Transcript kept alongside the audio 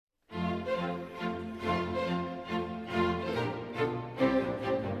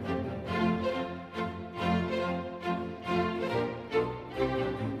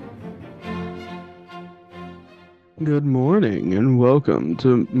Good morning and welcome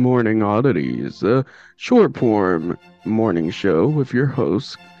to Morning Oddities, a short form morning show with your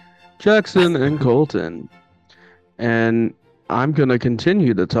hosts, Jackson and Colton. And I'm going to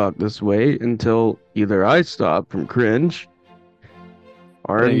continue to talk this way until either I stop from cringe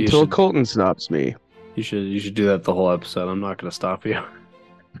I or think you until should Colton stops me. you should do that the whole episode. I'm not gonna stop you.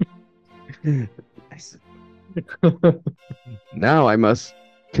 Now I must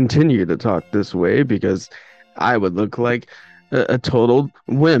continue to talk this way because I would look like a total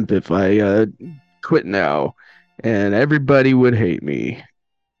wimp if I quit now, and everybody would hate me.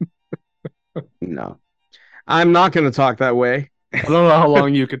 No, I'm not going to talk that way. I don't know how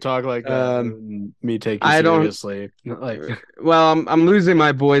long you could talk like that Um, and me take you I don't. seriously. Like, Well, I'm losing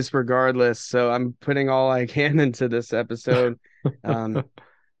my voice regardless, so I'm putting all I can into this episode. Um,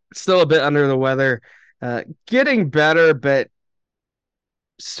 Still a bit under the weather, getting better, but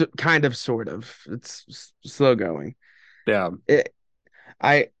kind of, sort of. It's slow going. yeah. It,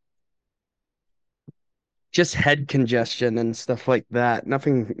 I just head congestion and stuff like that.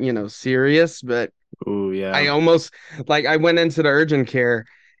 Nothing, serious, but Ooh, yeah. I almost like I went into the urgent care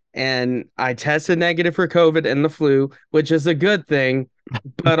and I tested negative for COVID and the flu, which is a good thing,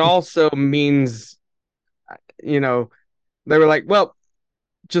 but also means, you know, they were like, well,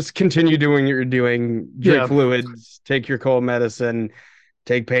 just continue doing what you're doing, drink Yeah. fluids, take your cold medicine,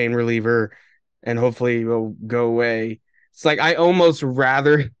 take pain reliever, and hopefully it'll go away. It's like I almost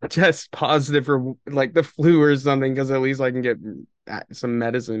rather test positive for like the flu or something because at least I can get some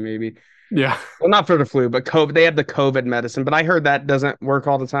medicine maybe. Yeah. Well, not for the flu, but COVID. They have the COVID medicine, but I heard that doesn't work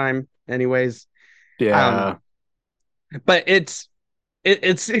all the time. Anyways, I don't Yeah. know, but it's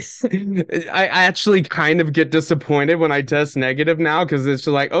I actually kind of get disappointed when I test negative now because it's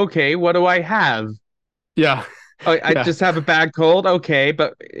just like, okay, what do I have? Yeah. I Yeah. just have a bad cold, okay,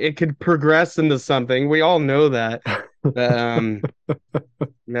 but it could progress into something. We all know that. Um,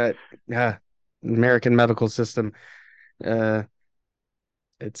 that American medical system, uh,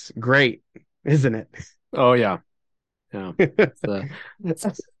 it's great, isn't Oh yeah. Yeah. it? It's,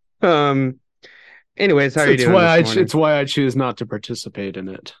 uh, um. Anyways, how are you it's doing why this morning? it's why I choose not to participate in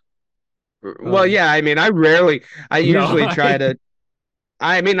it. Well, yeah, I mean, I No, usually try to.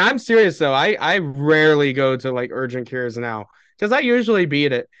 I mean, I'm serious though. I rarely go to like urgent cares now because I usually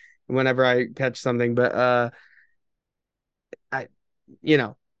beat it whenever I catch something. But I, you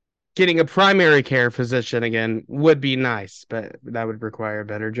know, getting a primary care physician again would be nice, but that would require a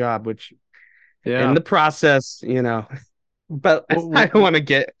better job, which in yeah. the process, but We'll, I don't we'll, want to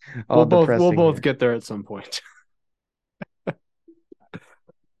get all we'll depressing both here. get there at some point.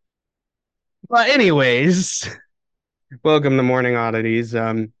 But anyways, welcome to Morning Oddities.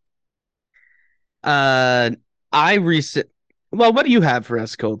 Uh, I recent. Well, what do you have for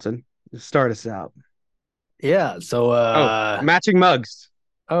us, Colton? Start us out. Yeah. So Oh, matching mugs.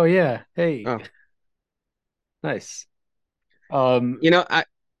 oh yeah. Hey. Oh, Nice. Um,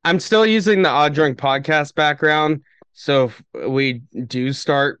 I'm still using the Odd Drunk podcast background. So if we do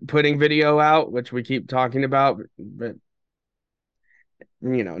start putting video out, which we keep talking about, but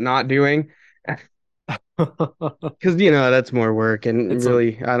not doing, because that's more work and it's a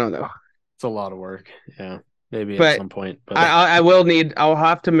really, I don't know. it's a lot of work. Yeah. Maybe at But some point, but I'll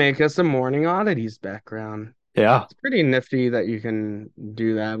have to make us a morning oddities background. yeah. It's pretty nifty that you can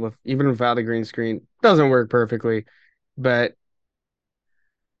do that with even without a green screen. Doesn't work perfectly, but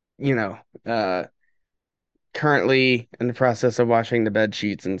you know, uh currently in the process of washing the bed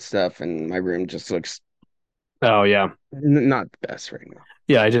sheets and stuff, and my room just looks Oh yeah. not the best right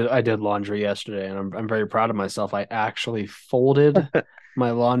Yeah, I did laundry yesterday and I'm very proud of myself. I actually folded now.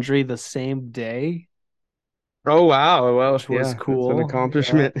 my laundry the same day, Oh wow, well, which was yeah, that's an cool. Yeah.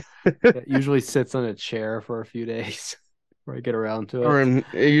 accomplishment. It usually sits on a chair for a few days before I get around to Or it.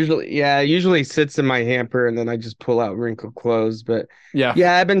 it usually sits in my hamper, and then I just pull out wrinkled clothes. But Yeah.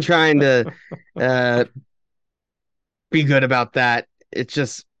 yeah, I've been trying to uh be good about that. It's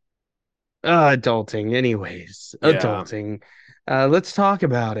just adulting, anyways. Yeah. Adulting. Let's talk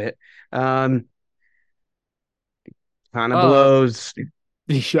about it. Um, Kind of Uh blows.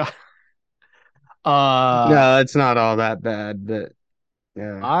 yeah. Uh No, it's not all that bad, but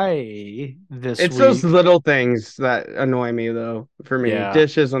yeah. I this It's those week, little things that annoy me, though, for me. yeah.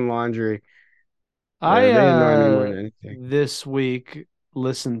 Dishes and laundry. I They annoy me more than anything. this week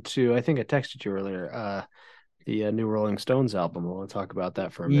listened to, I think I texted you earlier, the new Rolling Stones album. I want to talk about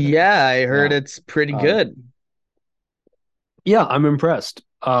that for a minute. Yeah, I heard Yeah. it's pretty Um, good. yeah, I'm impressed.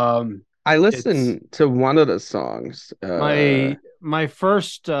 I It's listened to one of the songs. my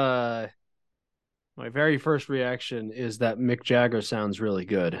very first reaction is that Mick Jagger sounds really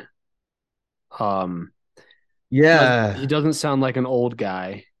good. Um, Yeah. He doesn't sound like an old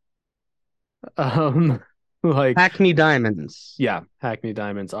guy. Um, like Hackney Diamonds. yeah, Hackney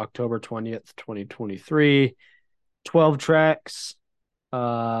Diamonds, October 20th, 2023, 12 tracks.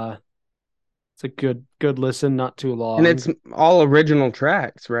 Uh, it's a good listen, not too And long. it's all original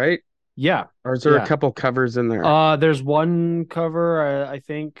tracks, right? Yeah, Or is there a yeah. couple covers in there? There's one cover, I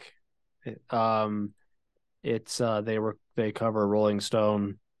think. Um, it's they cover Rolling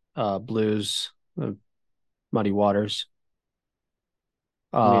Stone, Blues, Muddy Waters.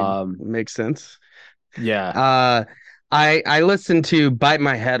 I mean, Um, makes sense. yeah, Uh, I listened to "Bite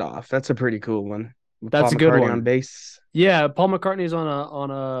My Head Off." That's a pretty cool one with that's Paul a good McCartney on one. bass. Yeah, Paul McCartney's on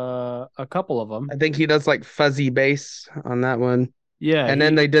a couple of them. I think he does like fuzzy bass on that one. Yeah, And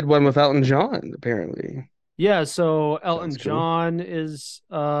then they did one with Elton John, apparently. yeah, so Elton Sounds cool. John is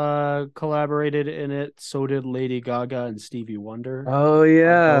collaborated in it. So did Lady Gaga and Stevie Wonder. Oh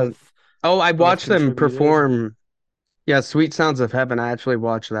yeah. Both Oh, I both watched them contributed. perform. Yeah, Sweet Sounds of Heaven. I actually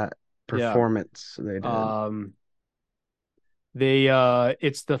watched that Yeah. performance they did. Um they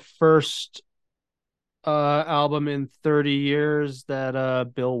it's the first album in 30 years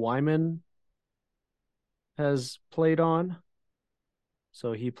that Bill Wyman has played on.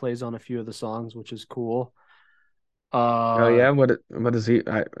 So he plays on a few of the songs, which is cool. Oh Uh yeah, what is he?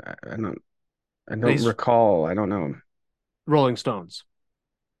 I don't he's recall. I don't know. Rolling Stones,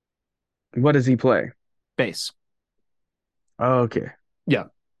 What does he play? bass. Oh, okay. Yeah.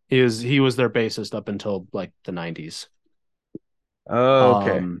 He was their bassist up until like the 90s. Oh,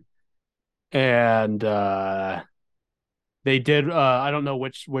 okay. Um and they did I don't know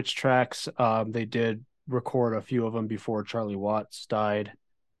which tracks they did record a few of them before Charlie Watts died.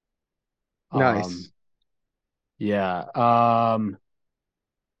 Um Nice. yeah.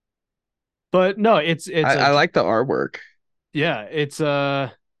 But no, it's a I like the artwork. yeah, it's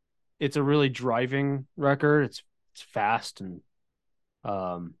a really driving record. It's fast and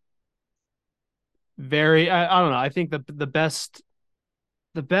um very I don't know. I think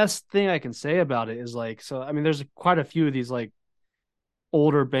the best thing I can say about it is like so I mean there's quite a few of these like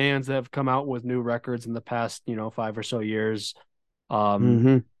older bands that have come out with new records in the past, 5 or so years. Um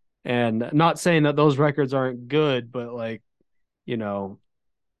Hmm. and not saying that those records aren't good, but like, you know,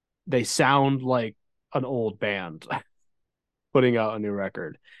 they sound like an old band putting out a new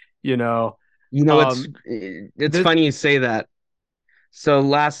record, you know. You know, Um it's this funny you say that. So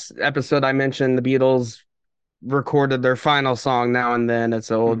last episode I mentioned the Beatles recorded their final song Now and Then.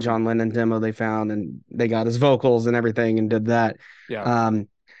 It's an old mhm, John Lennon demo they found and they got his vocals and everything and did that. yeah. Um,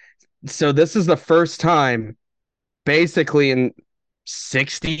 so this is the first time basically in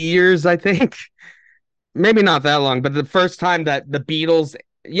 60 years, I think. Maybe not that long, but the first time that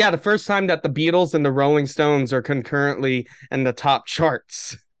the first time that the Beatles and the Rolling Stones are concurrently in the top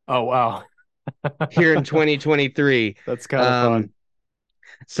charts Oh wow. here in 2023. That's kind of Um, fun.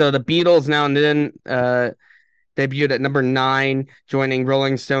 so the Beatles Now and Then debuted at number 9, joining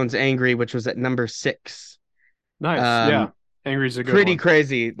Rolling Stones Angry, which was at number 6. Nice. Yeah. Um, Angry's a good pretty one.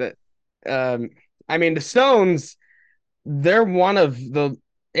 crazy. That um, I mean, the Stones, they're one of the,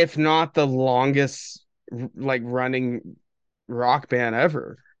 if not the longest, like running rock band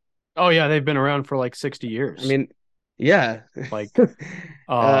ever. Oh yeah, they've been around for like 60 I years. mean, yeah. Like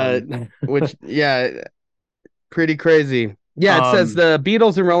uh, um which, yeah, pretty crazy. Yeah, it says um the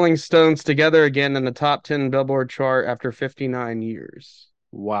Beatles and Rolling Stones together again in the top 10 Billboard chart after 59 years.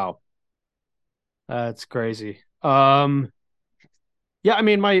 wow. That's crazy. Yeah, I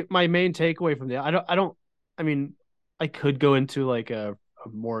mean my main takeaway from that, I don't I mean I could go into like a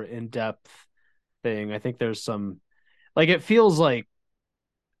more in-depth thing. I think there's some like it feels like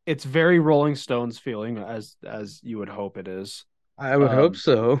it's very Rolling Stones feeling as you would hope it is. I would hope Um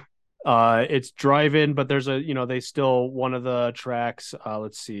so. it's drive-in, but there's they still one of the tracks,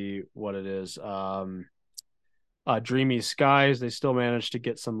 let's see what it is. Dreamy Skies, they still managed to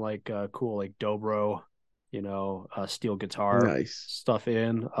get some like cool like dobro, steel guitar Nice. stuff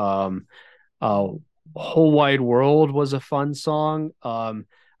in. Uh Whole Wide World was a fun song.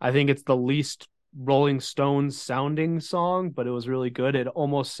 I think it's the least Rolling Stones sounding song, but it was really good. It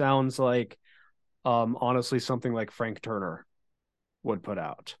almost sounds like honestly something like Frank Turner would put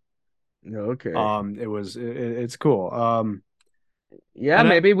out. Okay. It's cool. Yeah, And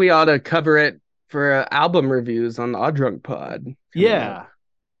maybe we ought to cover it for album reviews on the Odd Drunk Pod coming up. yeah.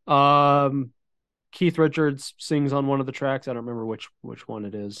 Um Keith Richards sings on one of the tracks. I don't remember which one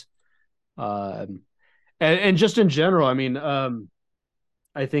it is. Um and just in general, I mean,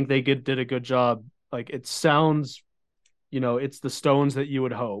 I think they did a good job. Like it sounds, it's the Stones that you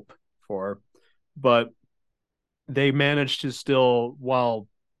would hope for, but they managed to still, while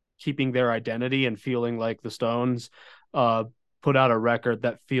keeping their identity and feeling like the Stones, uh, put out a record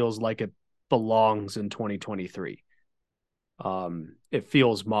that feels like it belongs in 2023. It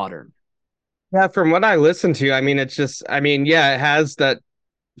feels modern. Yeah, from what I listened to, I mean, it's just, I mean, yeah, it has that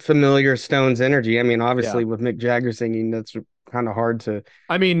familiar Stones energy. I mean, Yeah. obviously with Mick Jagger singing, that's kind of hard to.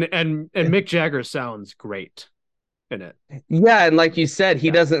 I mean, and Mick Jagger sounds great in it. Yeah, and like you said, he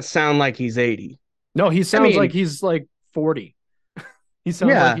Yeah. doesn't sound like he's 80. No, he I sounds like mean, he's like 40. He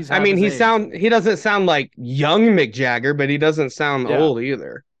sounds like yeah, he's I half mean, his age. he doesn't sound like young Mick Jagger, but he doesn't sound Yeah. old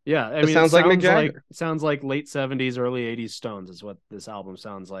either. Yeah. I It mean, it sounds like Mick sounds Jagger. like late 70s, early 80s Stones is what this album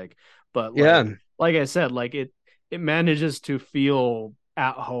sounds like. But Yeah, like I said, like it manages to feel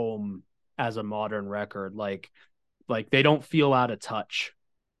at home as a modern record. Like they don't feel out of touch.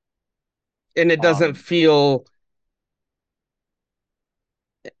 and it doesn't Um feel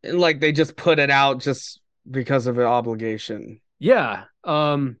like they just put it out just because of an obligation. Yeah.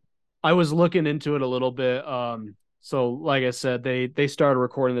 I was looking into it a little bit. So like I said, they started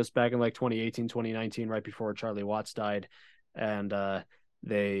recording this back in like 2018, 2019, right before Charlie Watts died. And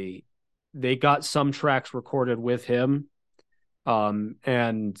they they got some tracks recorded with him.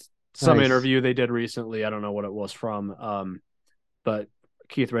 And some Nice. interview they did recently, I don't know what it was from. But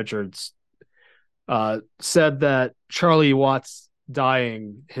Keith Richards said that Charlie Watts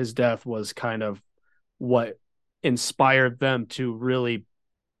dying, his death was kind of what inspired them to really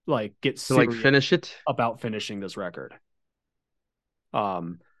like get To like serious finish it. about finishing this record.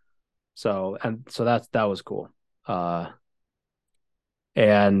 Um, so that was cool. Uh,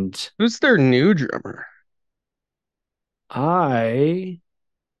 and Who's their new drummer? I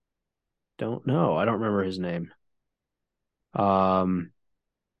don't know. I don't remember his name. Um,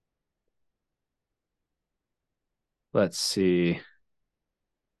 let's see.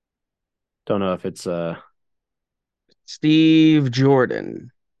 Don't know if it's Steve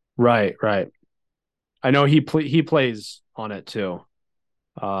Jordan. right, right. I know he plays on it too.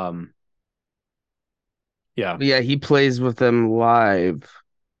 Um, yeah, Yeah, he plays with them live.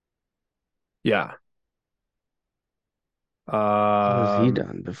 yeah. What has he Um,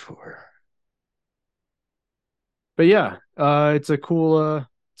 done before? but yeah, it's a cool,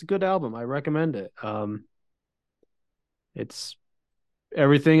 it's a good album. I recommend it. It's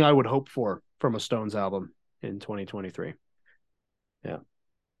everything I would hope for from a Stones album in 2023. Yeah.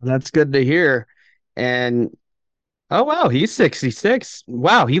 That's good to hear. And oh wow, he's 66.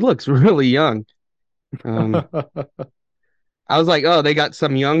 Wow, he looks really young. Um, I was like, oh, they got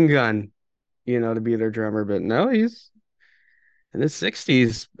some young gun, to be their drummer, but no, he's in his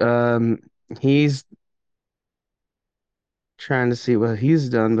 60s. He's trying to see what he's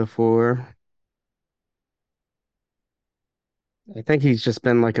done before. I think he's just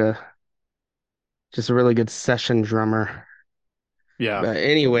been like just a really good session drummer. Yeah. But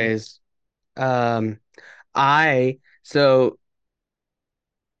anyways, um, I so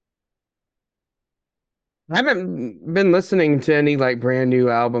I haven't been listening to any like brand new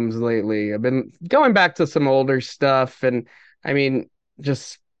albums lately. I've been going back to some older stuff, and I mean,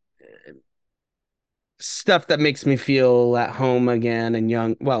 just stuff that makes me feel at home again and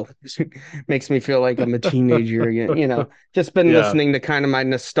young. Well, makes me feel like I'm a teenager again. Just been Yeah. listening to kind of my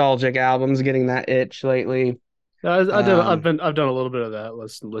nostalgic albums, getting that itch lately. I've Um, been I've done a little bit of that,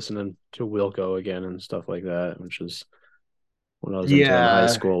 listening to Wilco again and stuff like that, which is when I was into in high yeah,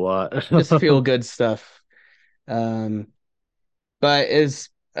 school a just lot. feel good stuff. Um, but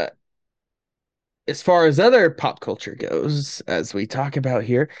as far as other pop culture goes, as we talk about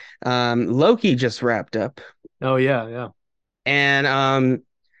here, Loki just wrapped up. Oh yeah, yeah. And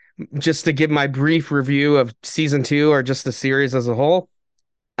just to give my brief review of season two or just the series as a whole,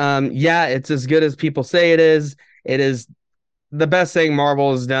 yeah, it's as good as people say it is. It is the best thing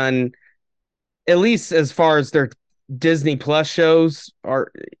Marvel has done, at least as far as their Disney Plus shows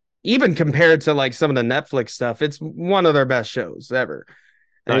are, even compared to like some of the Netflix stuff. It's one of their best shows ever.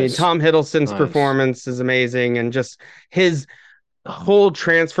 I mean, Nice. Tom Hiddleston's Nice. performance is amazing, and just his whole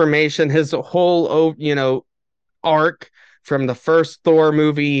transformation, his whole arc from the first Thor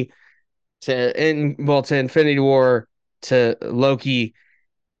movie to Infinity War to Loki,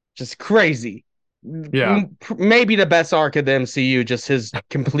 just crazy. Yeah. Maybe the best arc of the MCU, just his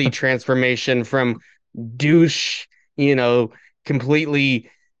complete transformation from douche, you know, completely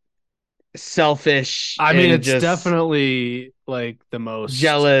selfish I mean, and it's just definitely like the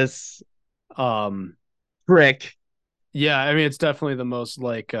most jealous um prick. yeah, I mean it's definitely the most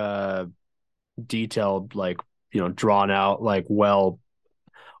like detailed, like, drawn out, like well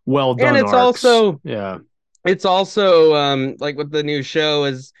And done arcs. Yeah. it's also like with the new show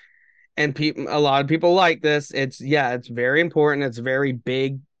is, and people, a lot of people like this. It's, yeah, it's very important. It's very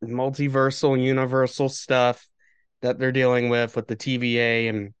big multiversal, universal stuff that they're dealing with the TVA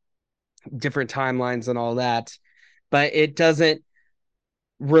and different timelines and all that. But it doesn't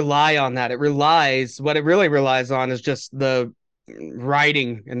rely on that. What it really relies on is just the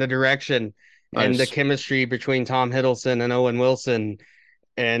writing and the direction and the Nice. chemistry between Tom Hiddleston and Owen Wilson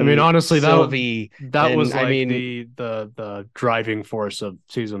I mean, and honestly, Sylvie. that And was I like mean, the driving force of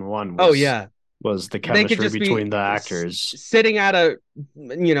season one oh yeah, was the they could chemistry just be between the actors. sitting at a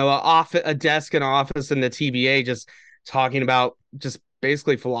desk in an office in the TVA, just talking about just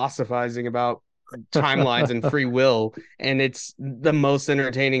basically philosophizing about timelines and free will, and it's the most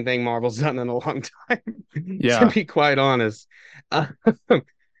entertaining thing Marvel's done in a long time, to Yeah. be quite honest. Uh,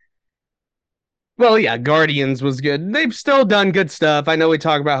 well, yeah, Guardians was good. They've still done good stuff. I know we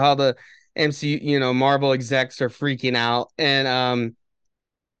talk about how the MCU, Marvel execs are freaking out, and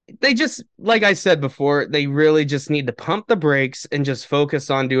they just, like I said before, they really just need to pump the brakes and just focus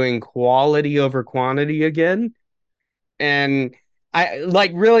on doing quality over quantity again. And I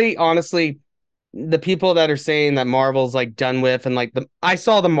like, really honestly, the people that are saying that Marvel's like done with, and like I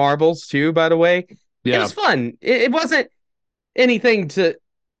saw the Marvels too, by the way. It Yeah. was fun. It wasn't anything to,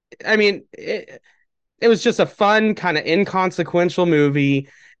 I mean, it was just a fun, kind of inconsequential movie.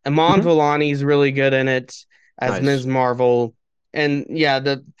 Iman Mhm. Vellani's really good in it as Nice. Ms. Marvel. And yeah,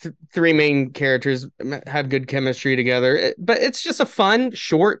 the three main characters have good chemistry together. But it's just a fun,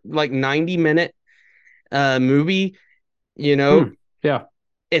 short, like 90-minute movie. You know, Yeah.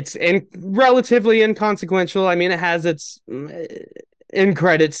 it's relatively inconsequential. I mean, it has its in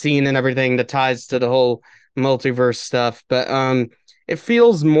credit scene and everything that ties to the whole multiverse stuff, but it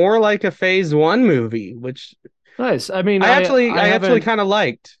feels more like a phase one movie, which Nice. I mean, I actually kind of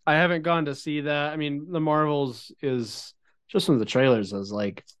liked. I haven't gone to see that. I mean, the Marvels is just from the trailers is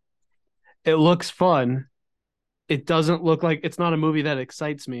like it looks fun. It doesn't look like it's not a movie that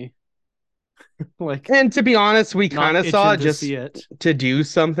excites me. Like And to be honest, we kind not of saw itching it to just see it. to do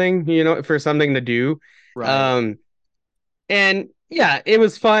something, for something to do. Right. Um, and yeah, it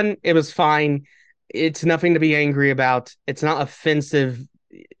was fun. It was fine. It's nothing to be angry about. It's not offensive.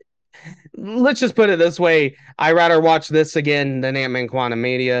 Let's just put it this way. I rather watch this again than Ant-Man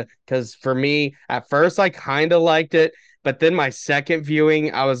Quantumania, because for me, at first I kind of liked it, but then my second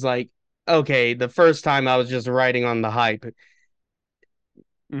viewing, I was like, okay, the first time I was just riding on the hype.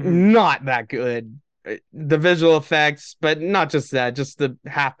 Mm-hmm. Not that good. The visual effects, but not just that, just the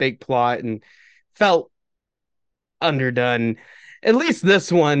half-baked plot, and felt underdone. At least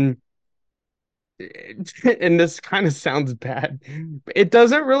this one, and this kind of sounds bad, it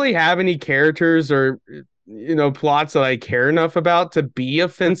doesn't really have any characters or plots that I care enough about to be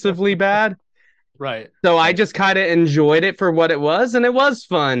offensively bad. Right. So I Right. just kind of enjoyed it for what it was, and it was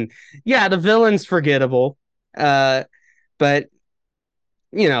fun. Yeah, the villain's forgettable, but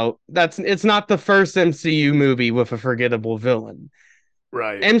that's it's not the first MCU movie with a forgettable villain.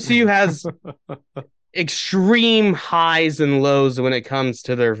 Right. MCU has extreme highs and lows when it comes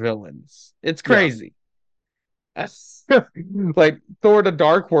to their villains. It's Yeah. crazy. Like Thor: The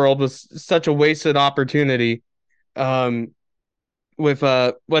Dark World was such a wasted opportunity. Um, with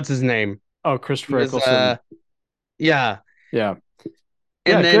what's his name? Oh, He Christopher was Eccleston. yeah, Yeah.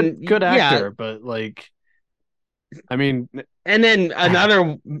 and Yeah, then good yeah, actor, but like I mean, and then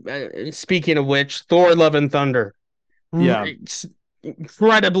another. Speaking of which, Thor: Love and Thunder, yeah.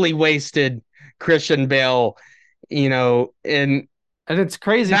 incredibly wasted Christian Bale. And And it's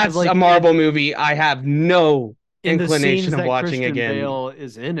crazy because that's a like Marvel movie I have no in the scenes inclination of that watching Christian again. Bale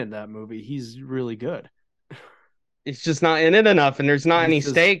is in that movie, he's really good. It's just not in it enough, and there's not He's any just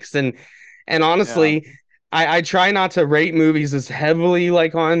stakes. And yeah. honestly, I try not to rate movies as heavily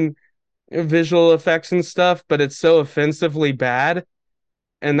like on visual effects and stuff, but it's so offensively bad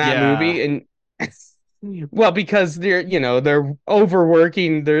in that Yeah. movie. And well, because they're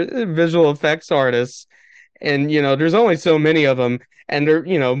overworking their visual effects artists, and there's only so many of them, and they're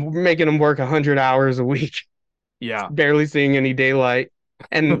making them work 100 hours a week, Yeah. barely seeing any daylight,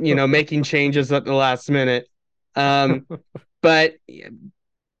 and making changes at the last minute. Um, but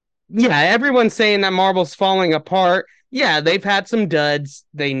yeah, everyone's saying that Marvel's falling apart. Yeah, they've had some duds.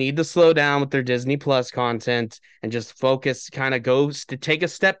 They need to slow down with their Disney Plus content and just focus, kind of goes to take a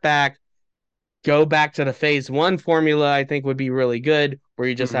step back, go back to the phase one formula. I think would be really good, where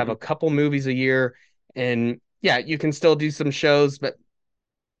you just have Hmm. a couple movies a year, and yeah, you can still do some shows, but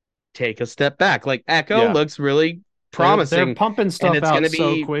take a step back. Like Echo Yeah. looks really They're promising, pumping and stuff it's going out to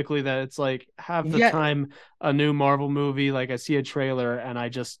so be, quickly that it's like half the yeah, time a new Marvel movie, like I see a trailer and I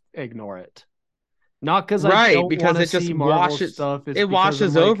just ignore it. Not because I right, don't want because to it just see Marvel washes stuff. It's it because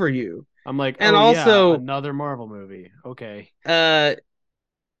washes over you. I'm like, And oh yeah, also, another Marvel movie. Okay. uh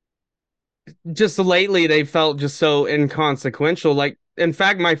just lately they felt just so inconsequential. Like, in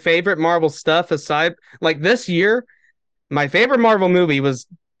fact, my favorite Marvel stuff aside, like this year, my favorite Marvel movie was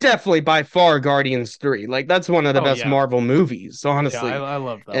definitely by far Guardians 3. Like, that's one of the Oh best yeah, Marvel movies, yeah, I, honestly. I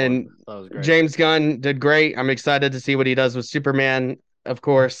love that one. And That was great. James Gunn did great. I'm excited to see what he does with Superman, of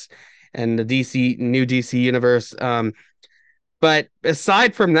course, and the new DC universe. But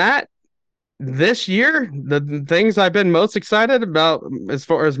aside from that, this year, the things I've been most excited about as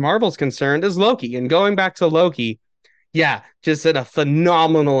far as Marvel's concerned is Loki. And going back to Loki, yeah, just had a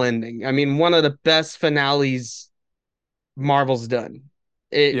phenomenal ending. I mean, one of the best finales Marvel's done.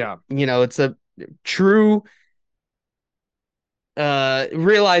 Yeah, It's a true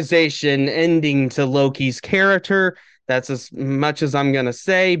realization ending to Loki's character. That's as much as I'm gonna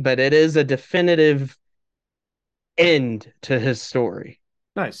say, but it is a definitive end to his story.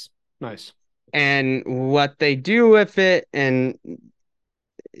 nice, nice. And what they do with it, and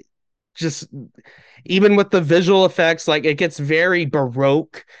just even with the visual effects, like it gets very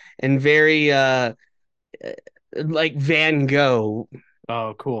baroque and very like Van Gogh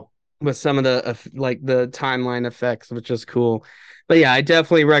Oh, cool. with some of the like the timeline effects, which is cool. But yeah, I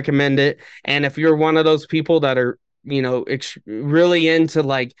definitely recommend it. And if you're one of those people that are, really into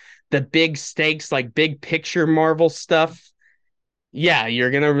like the big stakes, like big picture Marvel stuff, yeah,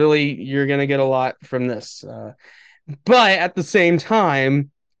 you're gonna get a lot from this. But at the same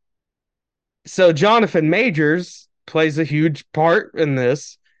time, so Jonathan Majors plays a huge part in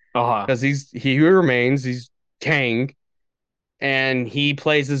this Uh-huh. because he who remains, he's Kang, and he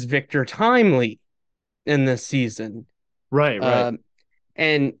plays as Victor Timely in this season. Right, right. Um,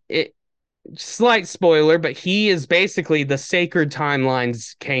 and it slight spoiler, but he is basically the Sacred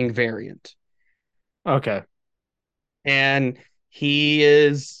Timeline's Kang variant, Okay. and he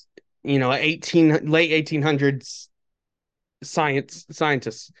is, 1800s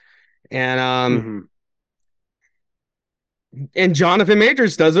scientist, and Hmm. Jonathan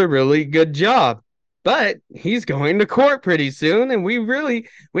Majors does a really good job. But he's going to court pretty soon, and we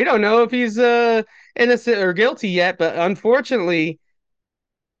don't know if he's innocent or guilty yet. But unfortunately,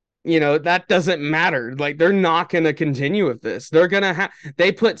 that doesn't matter. Like, they're not going to continue with this.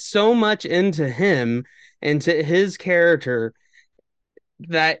 They put so much into him, into his character,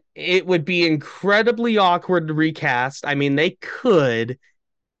 that it would be incredibly awkward to recast. I mean, they could,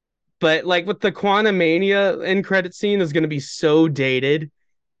 but like with the Quantumania end credit scene is going to be so dated.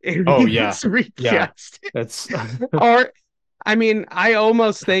 It Oh yeah. needs Yeah. recast. That's Or, I mean, I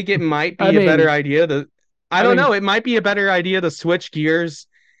almost think it might I be a better mean, idea to, I I don't think know, it might be a better idea to switch gears,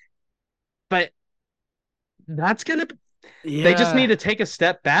 but that's going to, they just need yeah. to take a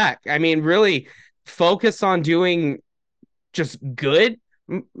step back. I mean, really focus on doing just good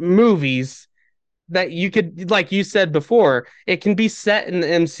movies that you could, like you said before, it can be set in the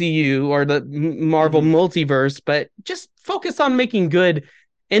MCU or the Marvel Mhm. multiverse, but just focus on making good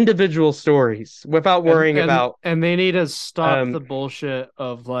individual stories without and worrying and about and they need to stop um the bullshit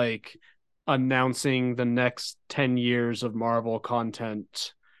of like announcing the next 10 years of Marvel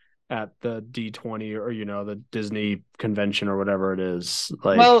content at the D20 or the Disney convention or whatever it is.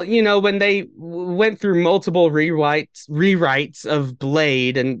 well, Like, when they went through multiple rewrites of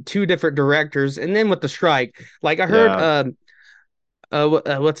Blade and two different directors, and then with the strike, like I heard,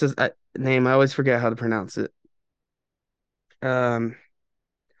 yeah. what's his name? I always forget how to pronounce it. Um,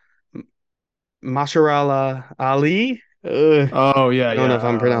 Masharala Ali. Oh yeah, I don't know if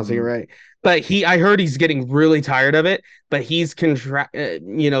I'm yeah. pronouncing it right, but I heard he's getting really tired of it. But his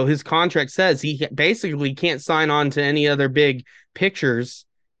contract says he basically can't sign on to any other big pictures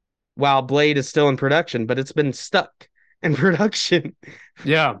while Blade is still in production. But it's been stuck in production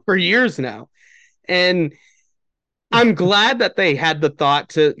Yeah. for years now, and I'm glad that they had the thought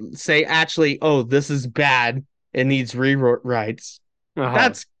to say, actually, oh, this is bad. It needs rewrites. Uh-huh.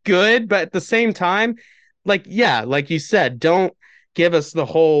 That's good, but at the same time, like, yeah, like you said, don't give us the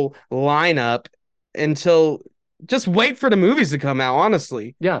whole lineup until just wait for the movies to come out,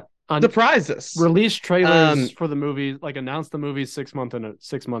 honestly. Yeah. Surprise us. Release trailers Um, for the movie, like announce the movie 6 months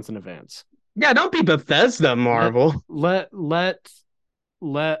in advance. yeah, don't be Bethesda, Let Marvel. let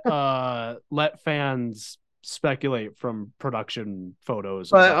let let fans speculate from production photos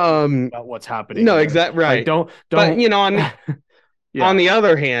But about what's happening no, there. exact Like, right. But don't on yeah. the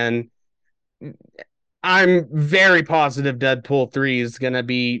other hand, I'm very positive Deadpool 3 is gonna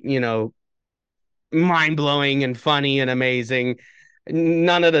be, mind blowing and funny and amazing.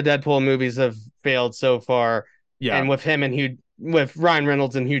 None of the Deadpool movies have failed so far. Yeah. And with Ryan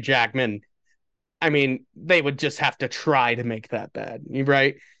Reynolds and Hugh Jackman, I mean, they would just have to try to make that bad,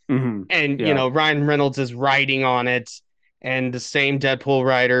 right? Hmm. And Yeah. Ryan Reynolds is writing on it, and the same Deadpool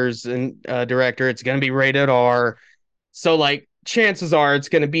writers and director. It's going to be rated R. So, like, chances are it's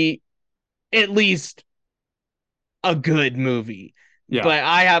going to be at least a good movie. Yeah. But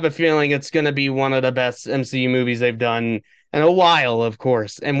I have a feeling it's going to be one of the best MCU movies they've done in a while, of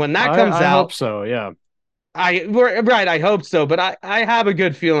course. And when that comes I hope out, so. Yeah. I hope so, but I have a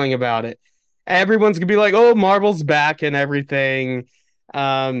good feeling about it. Everyone's gonna be like, "Oh, Marvel's back and everything,"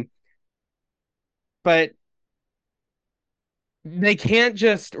 um, but they can't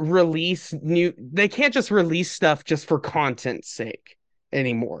just release new. They can't just release stuff just for content's sake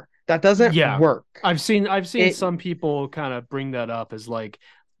anymore. That doesn't Yeah. work. I've seen It some people kind of bring that up as like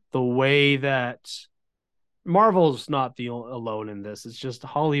the way that Marvel's not the alone in this. It's just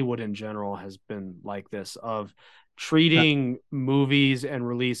Hollywood in general has been like this of treating movies and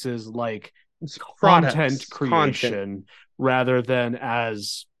releases like it's content products, content, creation rather than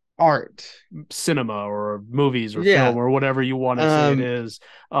as art. cinema or movies or Yeah. film or whatever you want to say it Um, is.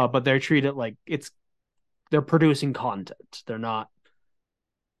 But they treat it like they're producing content. They're not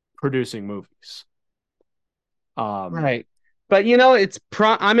producing movies. right. But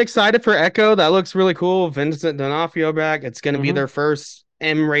I'm excited for Echo. That looks really cool. Vincent D'Onofrio back. It's going to be Mhm. their first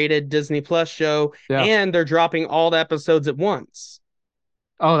M-rated Disney Plus show, Yeah. and they're dropping all the episodes at once.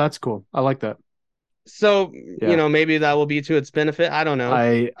 Oh, that's cool. I like that. So, Yeah. maybe that will be to its benefit. I don't know.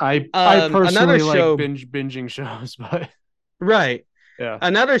 I Another personally like show, binging shows, but right. yeah.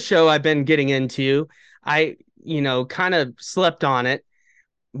 Another show I've been getting into, I, kind of slept on it.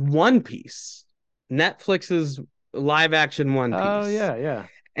 One Piece. Netflix's live action One Oh Piece. yeah, yeah.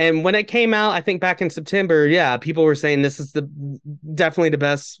 And when it came out, I think back in September, yeah, people were saying this is definitely the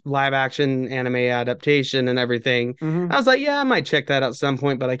best live action anime adaptation and everything. Mm-hmm. I was like, yeah, I might check that out some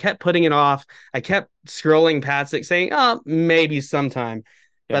point, but I kept putting it off. I kept scrolling past it saying, oh, maybe sometime.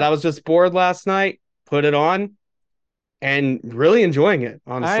 But Yeah. I was just bored last night, put it on, and really enjoying it,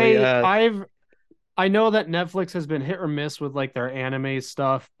 honestly. I know that Netflix has been hit or miss with like their anime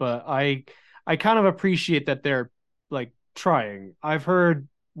stuff, but I kind of appreciate that they're like trying. I've heard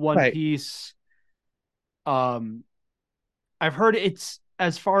One Right. Piece. Um, I've heard it's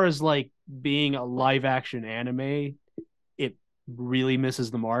as far as like being a live action anime, it really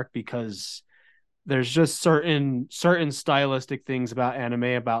misses the mark because there's just certain stylistic things about anime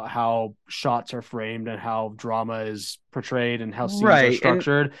about how shots are framed and how drama is portrayed and how scenes are Right. And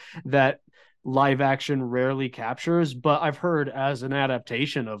structured that live action rarely captures. But I've heard as an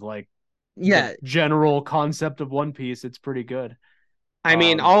adaptation of like the yeah, general concept of One Piece, it's pretty good. I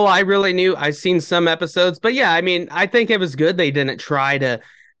mean, um all I really knew, I've seen some episodes, but yeah, I mean, I think it was good they didn't try to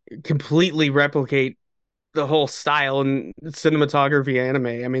completely replicate the whole style and cinematography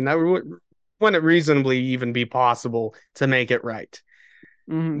anime. I mean, wouldn't reasonably even be possible to make it right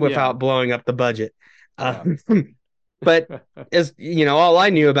yeah. without blowing up the budget. Yeah. But as all I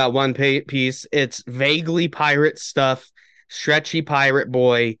knew about One Piece, it's vaguely pirate stuff, stretchy pirate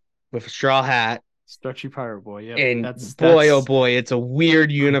boy with a straw hat. Stretchy Pirate Boy. Yep. And boy, oh That's boy, it's a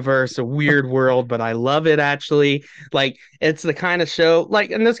weird universe, a weird world, but I love it actually. Like, it's the kind of show,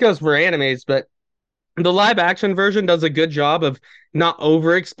 like, and this goes for animes, but the live action version does a good job of not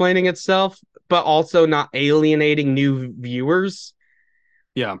over explaining itself, but also not alienating new viewers.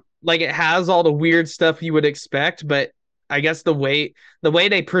 yeah. Like, it has all the weird stuff you would expect, but I guess the way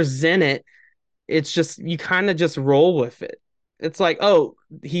they present it, it's just you kind of just roll with it. It's like, oh,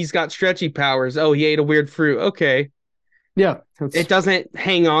 he's got stretchy powers. Oh, he ate a weird fruit. Okay. Yeah. It doesn't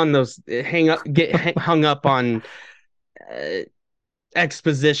get hung up on uh,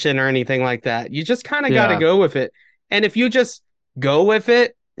 exposition or anything like that. You just kind of got to yeah. go with it. And if you just go with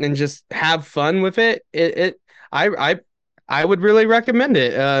it and just have fun with I I would really recommend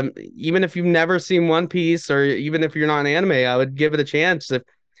it. Even if you've never seen One Piece or even if you're not an anime, I would give it a chance.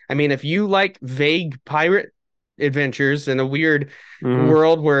 If you like vague pirate adventures in a weird Mhm.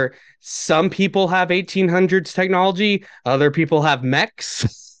 world where some people have 1800s technology, other people have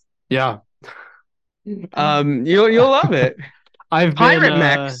mechs. Yeah. You'll love it. I've been Pirate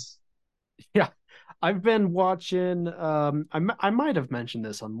mechs. yeah, I've been watching I might have mentioned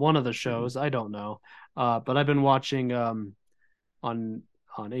this on one of the shows, I don't know. But I've been watching on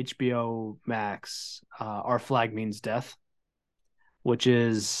HBO Max Our Flag Means Death, which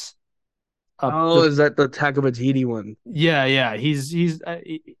is Oh, the is that the Taika Waititi one? yeah, he's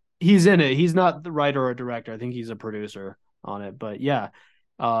in it. He's not the writer or director. I think he's a producer on it, but yeah.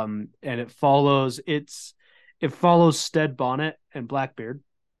 And it follows Stead Bonnet and Blackbeard.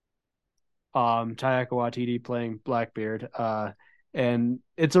 Taika Waititi playing Blackbeard. And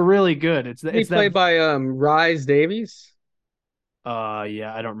it's a really good. He It's that. played by Rise Davies.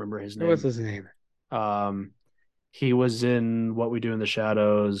 Yeah, I don't remember his What's name. his name? Um, He was in What We Do in the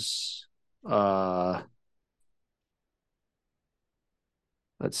Shadows. Let's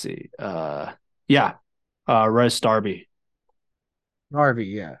see. Yeah. Res Darby. Harvey,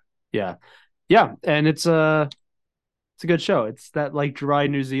 yeah. Yeah. Yeah. And it's a good show. It's that like dry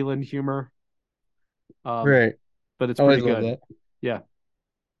New Zealand humor. Um, Right. but it's Always pretty love good. that. Yeah.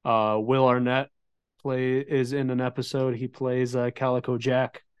 Will Arnett is in an episode. He plays Calico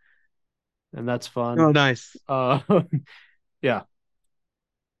Jack, and that's Oh, fun. nice. Uh, yeah.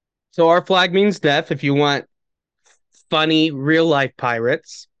 So our flag means death. If you want funny real life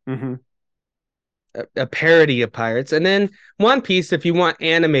pirates, Hmm. a parody of pirates, and then One Piece if you want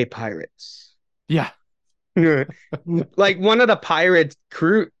anime pirates. Yeah. Like one of the pirate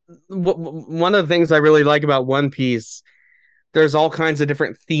crew. One of the things I really like about One Piece, there's all kinds of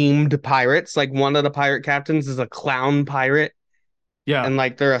different themed pirates. Like one of the pirate captains is a clown pirate, Yeah. and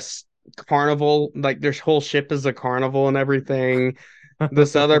like they're carnival. Like their whole ship is a carnival and everything.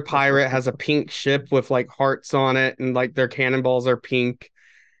 This other pirate has a pink ship with like hearts on it, and like their cannonballs are pink.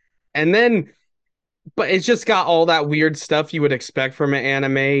 And then, but it's just got all that weird stuff you would expect from an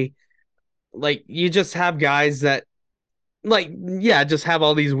anime. Like you just have guys that like yeah, just have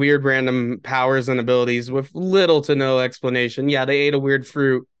all these weird random powers and abilities with little to no explanation. Yeah, they ate a weird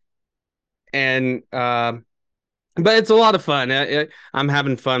fruit, and but it's a lot of fun. I'm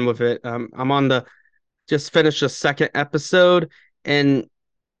having fun with it. I'm on the just finished the second episode, and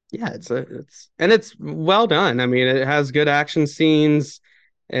yeah, it's well done. I mean, it has good action scenes,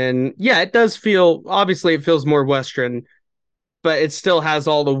 and yeah, it does feel obviously it feels more Western, but it still has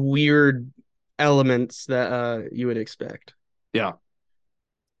all the weird elements that you would expect. Yeah.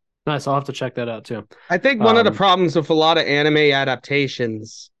 Nice. I'll have to check that out too. I think one of the Um, problems with a lot of anime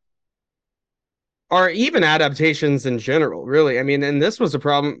adaptations, or even adaptations in general, really, I mean, and this was a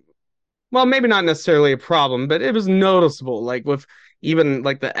problem. Well, maybe not necessarily a problem, but it was noticeable, like with even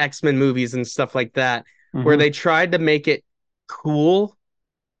like the X-Men movies and stuff like that, where mhm. they tried to make it cool,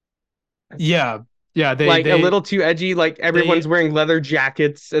 Yeah. Yeah. They like a they little too edgy, like they everyone's wearing leather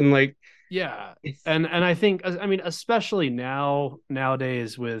jackets and like yeah. it's And I think I mean especially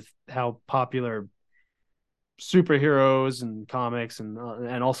nowadays with how popular superheroes and comics and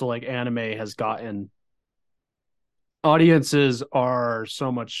also like anime has gotten, audiences are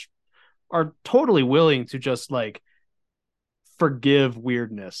totally willing to just like forgive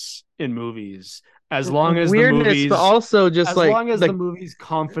weirdness in movies as long as the weirdness, but movies also just as like long as the movie's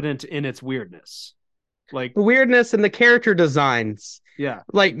confident in its weirdness. Like, the weirdness and the character designs. yeah.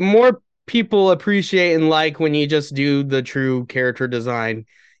 Like more people appreciate and like when you just do the true character design.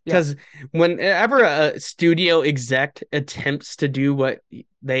 Yeah. Because whenever a studio exec attempts to do what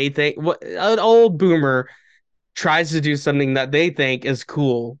they think, what an old boomer tries to do something that they think is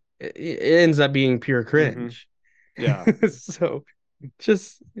cool, it ends up being pure Hmm. cringe. Yeah. So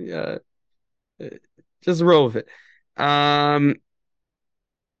just just roll with it. Um,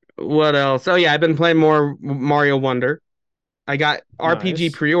 what else? Oh yeah, I've been playing more Mario Wonder. I got RPG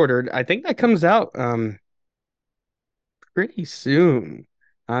Nice. pre-ordered. I think that comes out pretty soon.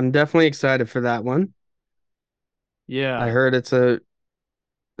 I'm definitely excited for that one. I Yeah. heard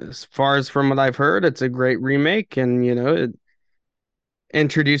as far as from what I've heard, it's a great remake, and it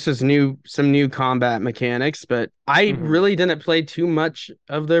introduces some new combat mechanics, but I Hmm. really didn't play too much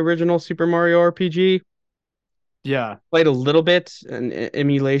of the original Super Mario RPG. Yeah. Played a little bit in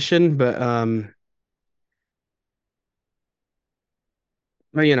emulation, but I'm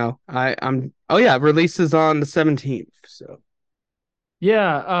oh yeah, it releases on the 17th. So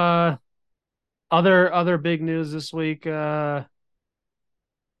Yeah. Other big news this week. Well,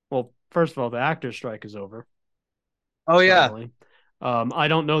 first of all, the actors strike is over oh yeah, finally. I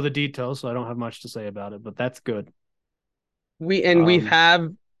don't know the details, so I don't have much to say about it, but that's good. we Um, have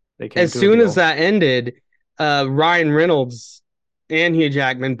they came as to a soon as deal. that ended, Ryan Reynolds and Hugh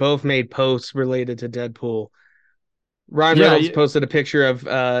Jackman both made posts related to Deadpool. Ryan Yeah, Reynolds posted a picture of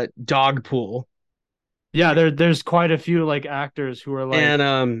Dogpool, yeah. There's quite a few like actors who are and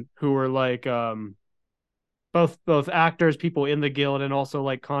both actors, people in the guild, and also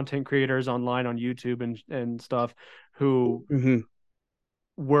like content creators online on YouTube and stuff who mhm,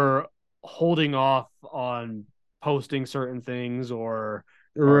 were holding off on posting certain things or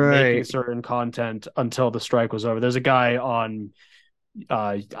making right, certain content until the strike was over. There's a guy on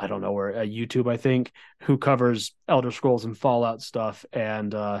I don't know where, YouTube I think, who covers Elder Scrolls and Fallout stuff,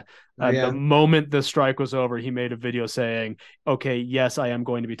 and oh the yeah, moment the strike was over, he made a video saying, "Okay, yes, I am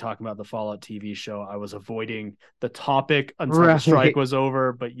going to be talking about the Fallout TV show. I was avoiding the topic until the strike right. was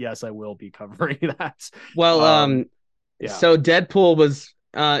over, but yes, I will be covering that." Well, Um, yeah, so Deadpool was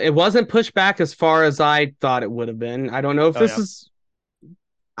It wasn't pushed back as far as I thought it would have been. I don't know if Oh yeah.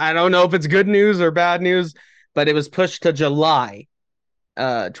 I don't know if it's good news or bad news, but it was pushed to July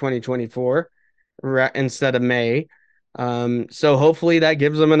 2024 instead of May. So hopefully that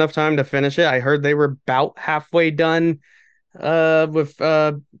gives them enough time to finish it. I heard they were about halfway done with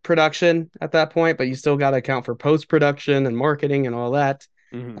production at that point, but you still got to account for post production and marketing and all that.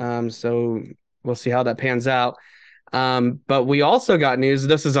 So we'll see how that pans out. But we also got news.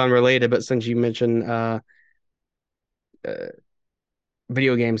 This is unrelated, but since you mentioned uh,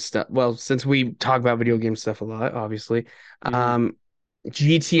 video game stuff, well, since we talk about video game stuff a lot, obviously, um,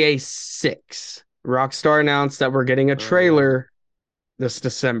 GTA 6. Rockstar announced that we're getting a trailer this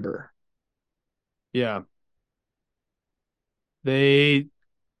December. Yeah. Wasn't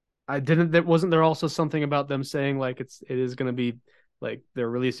there also something about them saying like it is going to be like they're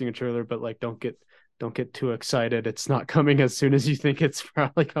releasing a trailer, but like don't get too excited. It's not coming as soon as you think it's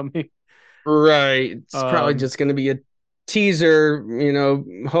probably coming. Right. It's probably just going to be a teaser,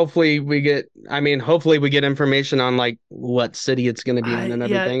 hopefully we get information on like what city it's going to be in and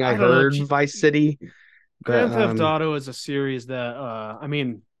everything. I heard Vice City. Grand Theft Auto is a series that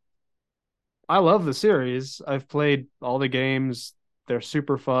I love the series. I've played all the games. They're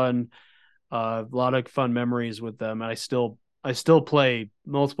super fun. A lot of fun memories with them. And I still play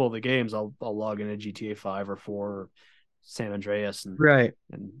multiple of the games. I'll log into GTA 5 or 4 or San Andreas and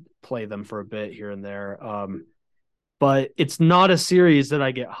play them for a bit here and there. But it's not a series that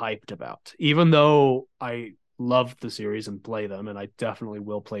I get hyped about, even though I love the series and play them, and I definitely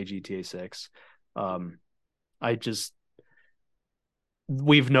will play GTA 6.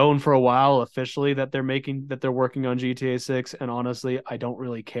 We've known for a while officially that they're working on GTA 6, and honestly, I don't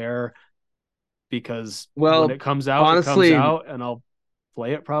really care because when it comes out, honestly, it comes out, and I'll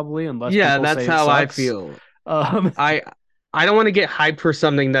play it probably unless people that's say how it I sucks. feel. I don't want to get hyped for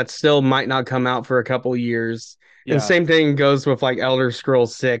something that still might not come out for a couple years. Yeah. And same thing goes with like Elder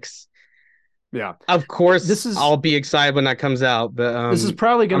Scrolls 6. Yeah. Of course, I'll be excited when that comes out, but this is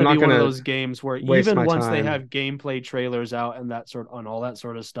probably going to be one of those games where even once they have gameplay trailers out and all that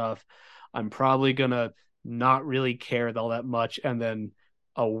sort of stuff, I'm probably going to not really care all that much, and then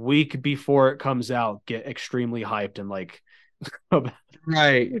a week before it comes out get extremely hyped and like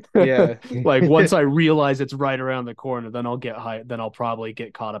right. Yeah. Like once I realize it's right around the corner, then I'll get hyped, then I'll probably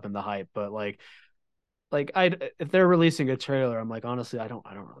get caught up in the hype. But if they're releasing a trailer, I'm like, honestly, I don't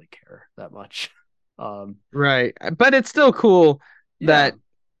really care that much. Right. But it's still cool that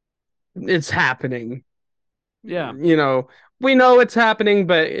it's happening. Yeah. We know it's happening,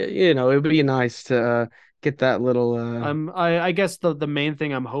 but it would be nice to get that little I guess the main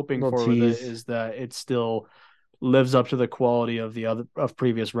thing I'm hoping for with it is that it still lives up to the quality of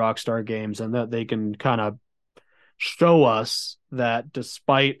previous Rockstar games, and that they can kind of show us that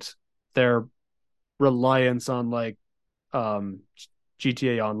despite their reliance on like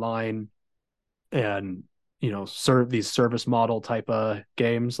GTA Online and serve these service model type of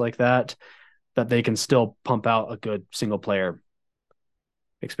games like that they can still pump out a good single player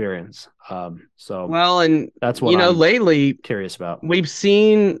experience. And that's what I'm lately curious about. We've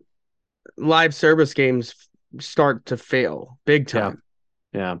seen live service games start to fail big time.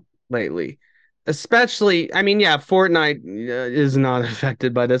 Yeah. Lately. Especially, Fortnite is not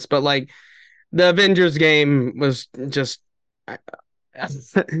affected by this, but like the Avengers game was just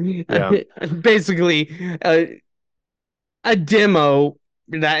basically a demo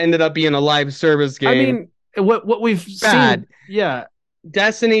that ended up being a live service game. What we've seen,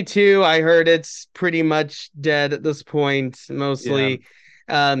 Destiny 2, I heard it's pretty much dead at this point, mostly.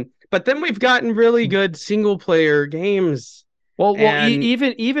 But then we've gotten really good single player games. Well,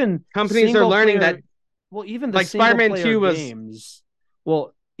 even companies are learning that. Well, even the like Spider-Man 2 games.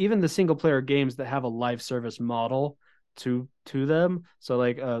 Well, even the single player games that have a live service model to them. So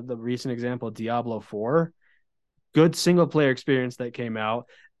like the recent example, Diablo 4, good single player experience that came out.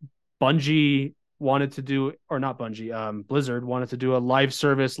 Bungie wanted to do, or not Bungie, Blizzard wanted to do a live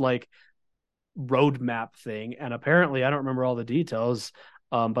service like roadmap thing, and apparently I don't remember all the details,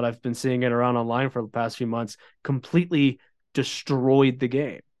 but I've been seeing it around online for the past few months. Completely destroyed the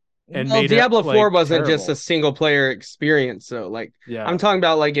game. And Diablo 4 wasn't just a single player experience, so I'm talking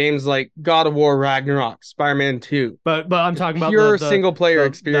about like games like God of War Ragnarok, Spider-Man 2. But I'm talking about pure single player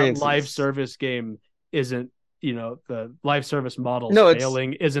experience. Live service game isn't, the live service models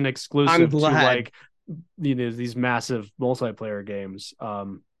failing isn't exclusive to like these massive multiplayer games.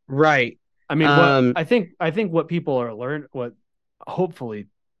 Right. I think what people are learning, what hopefully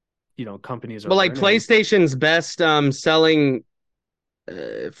companies are like PlayStation's best selling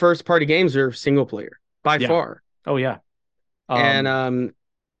first party games are single player by far. Oh yeah. And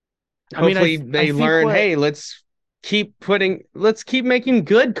Hopefully they learn, hey, let's keep making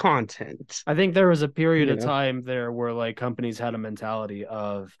good content. I think there was a period of time there where like companies had a mentality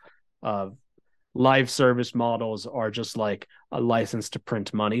of live service models are just like a license to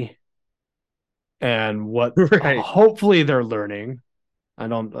print money. And what hopefully they're learning,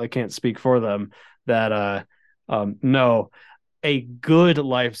 I can't speak for them, that no, a good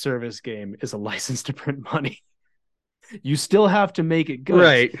live service game is a license to print money. You still have to make it good.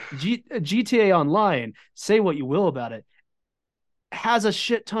 Right. GTA Online, say what you will about it, has a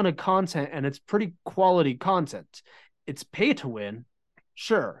shit ton of content and it's pretty quality content. It's pay to win,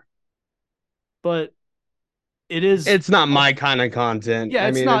 sure. But it's not my kind of content. Yeah,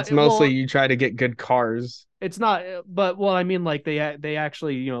 it's mostly you try to get good cars. It's not, but I mean, like they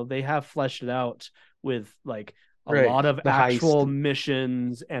actually, they have fleshed it out with like a lot of actual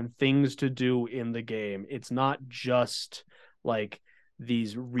missions and things to do in the game. It's not just like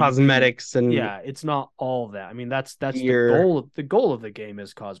these cosmetics and it's not all that. I mean, that's the goal. The goal of the game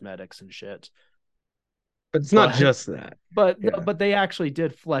is cosmetics and shit. But it's not just that. But they actually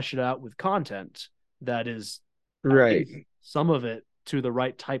did flesh it out with content that is right. Some of it to the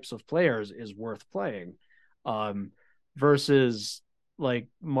right types of players is worth playing. Versus like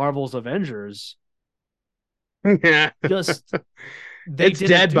Marvel's Avengers. Yeah. Just it's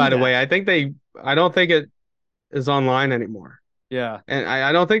dead, by the way. I don't think it is online anymore. Yeah. And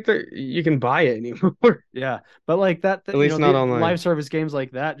I don't think that you can buy it anymore. Yeah. But like that, at least not online. Live service games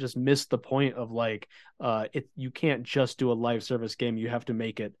like that just miss the point of like you can't just do a live service game. You have to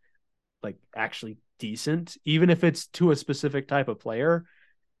make it like actually decent, even if it's to a specific type of player.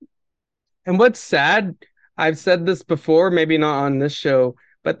 And what's sad, I've said this before, maybe not on this show,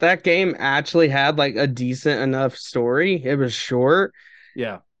 but that game actually had like a decent enough story. It was short.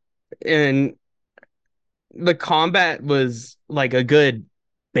 Yeah. And the combat was like a good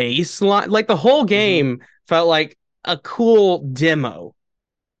baseline. Like the whole game felt like a cool demo.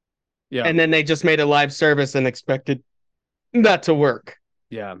 Yeah. And then they just made a live service and expected that to work.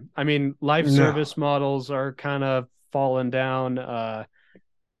 Yeah. I mean, live service models are kind of falling down.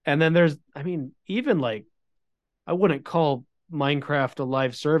 And then there's, I mean, even like, I wouldn't call Minecraft a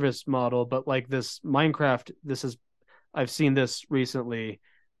live service model, but like this Minecraft, I've seen this recently.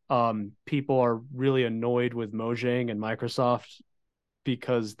 People are really annoyed with Mojang and Microsoft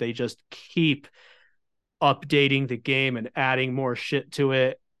because they just keep updating the game and adding more shit to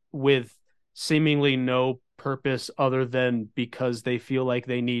it with seemingly no purpose other than because they feel like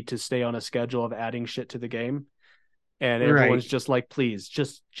they need to stay on a schedule of adding shit to the game. And everyone's just like, please,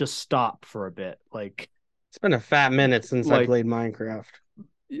 just stop for a bit. Like, it's been a fat minute since I played Minecraft.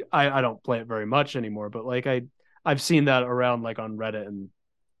 I don't play it very much anymore, but like I've seen that around like on Reddit and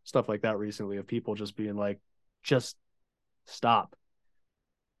stuff like that recently of people just being like, just stop.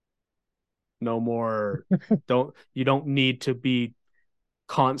 No more. You don't need to be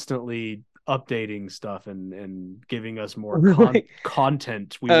constantly updating stuff and giving us more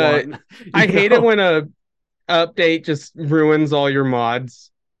content we want. I hate it when a update just ruins all your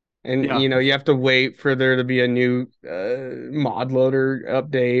mods, and you have to wait for there to be a new mod loader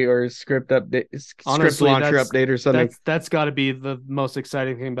update or script update, script launcher update or something. That's got to be the most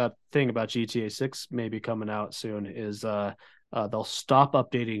exciting thing about GTA 6 maybe coming out soon is they'll stop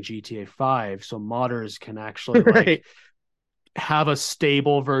updating GTA 5 so modders can actually like have a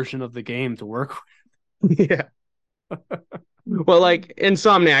stable version of the game to work with. Yeah. Well, like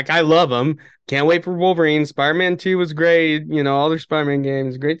Insomniac, I love them. Can't wait for Wolverine. Spider-Man 2 was great. All their Spider-Man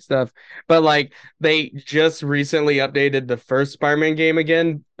games, great stuff. But like they just recently updated the first Spider-Man game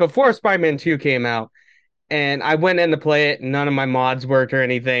again before Spider-Man 2 came out. And I went in to play it. None of my mods worked or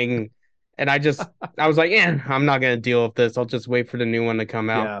anything. And I was like, I'm not going to deal with this. I'll just wait for the new one to come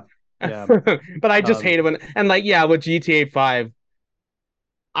out. Yeah. But I just hate it with GTA 5.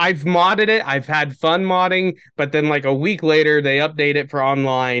 I've modded it. I've had fun modding, but then like a week later they update it for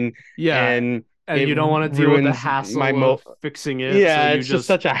online. Yeah. And you don't want to deal with the hassle of fixing it. Yeah, so it's just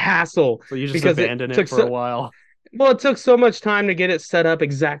such a hassle. So you just abandon it for a while. Well, it took so much time to get it set up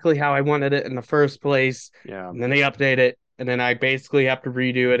exactly how I wanted it in the first place. Yeah. And then they update it, and then I basically have to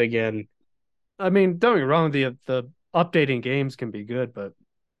redo it again. I mean, don't get me wrong, the updating games can be good, but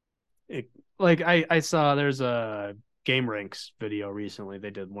I saw there's a GameRanks video recently. They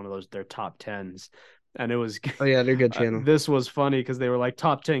did one of their top 10s, and it was they're a good channel. This was funny because they were like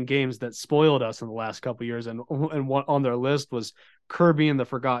top 10 games that spoiled us in the last couple of years, and one on their list was Kirby and the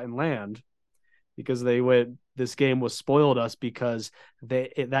Forgotten Land, because this game was spoiled us because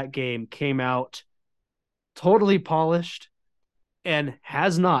that game came out totally polished and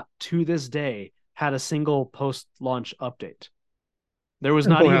has not to this day had a single post-launch update. There was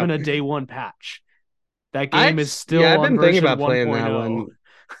not Wow. even a day one patch. That game is still I've on been thinking version about playing that 1.0. one.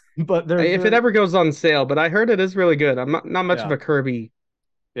 But If it ever goes on sale, but I heard it is really good. I'm not much of Yeah. a Kirby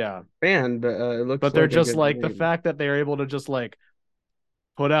yeah, fan, but it looks but they're like a just good like the game. fact that they're able to just like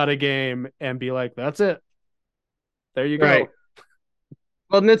put out a game and be like, that's it. There you go. Right.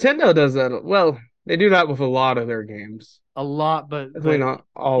 Well, Nintendo does that. Well, they do that with a lot of their games. A lot, but Definitely not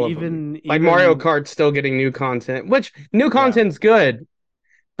all of them. even Like Mario Kart's still getting new content, which new content's good,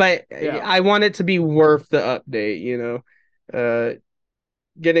 but Yeah. I want it to be worth the update, you know.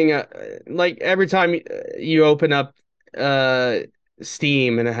 Getting a like every time you open up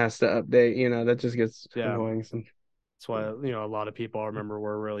Steam and it has to update, you know, that just gets annoying. That's why a lot of people I remember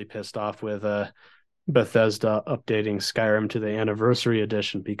were really pissed off with Bethesda updating Skyrim to the anniversary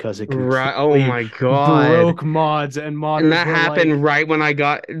edition because it Right. Oh my God. broke mods and modders. And that were happened like, right when I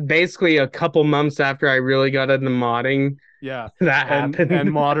got basically a couple months after I really got into modding. yeah, That happened. And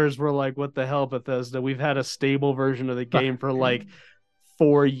modders were like, "What the hell, Bethesda? We've had a stable version of the game for like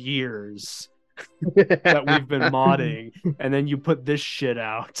 4 years that we've been modding, and then you put this shit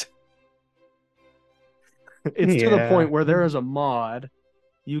out." It's to the point where there is a mod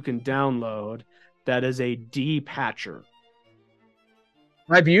you can download that is a depatcher.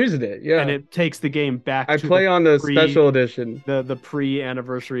 I've used it, yeah. And it takes the game back I to play on the special edition. The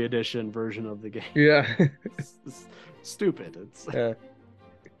pre-anniversary edition version of the game. Yeah. It's stupid. It's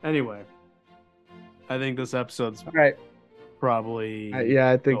Anyway. I think this episode's all right. Probably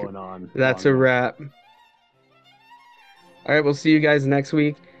I think going on. That's a wrap. All right, we'll see you guys next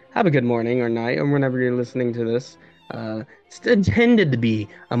week. Have a good morning or night, or whenever you're listening to this. It's intended to be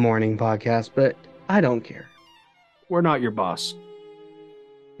a morning podcast, but I don't care. We're not your boss.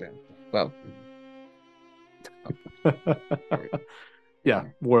 Yeah. Well. Yeah,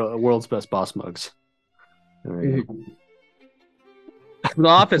 world's best boss mugs. The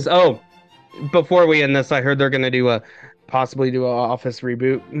Office. Oh, before we end this, I heard they're gonna possibly do an Office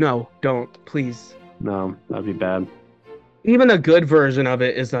reboot. No, don't, please. No, that'd be bad. Even a good version of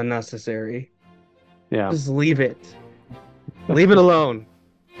it is unnecessary. Yeah. Just leave it. Leave it alone.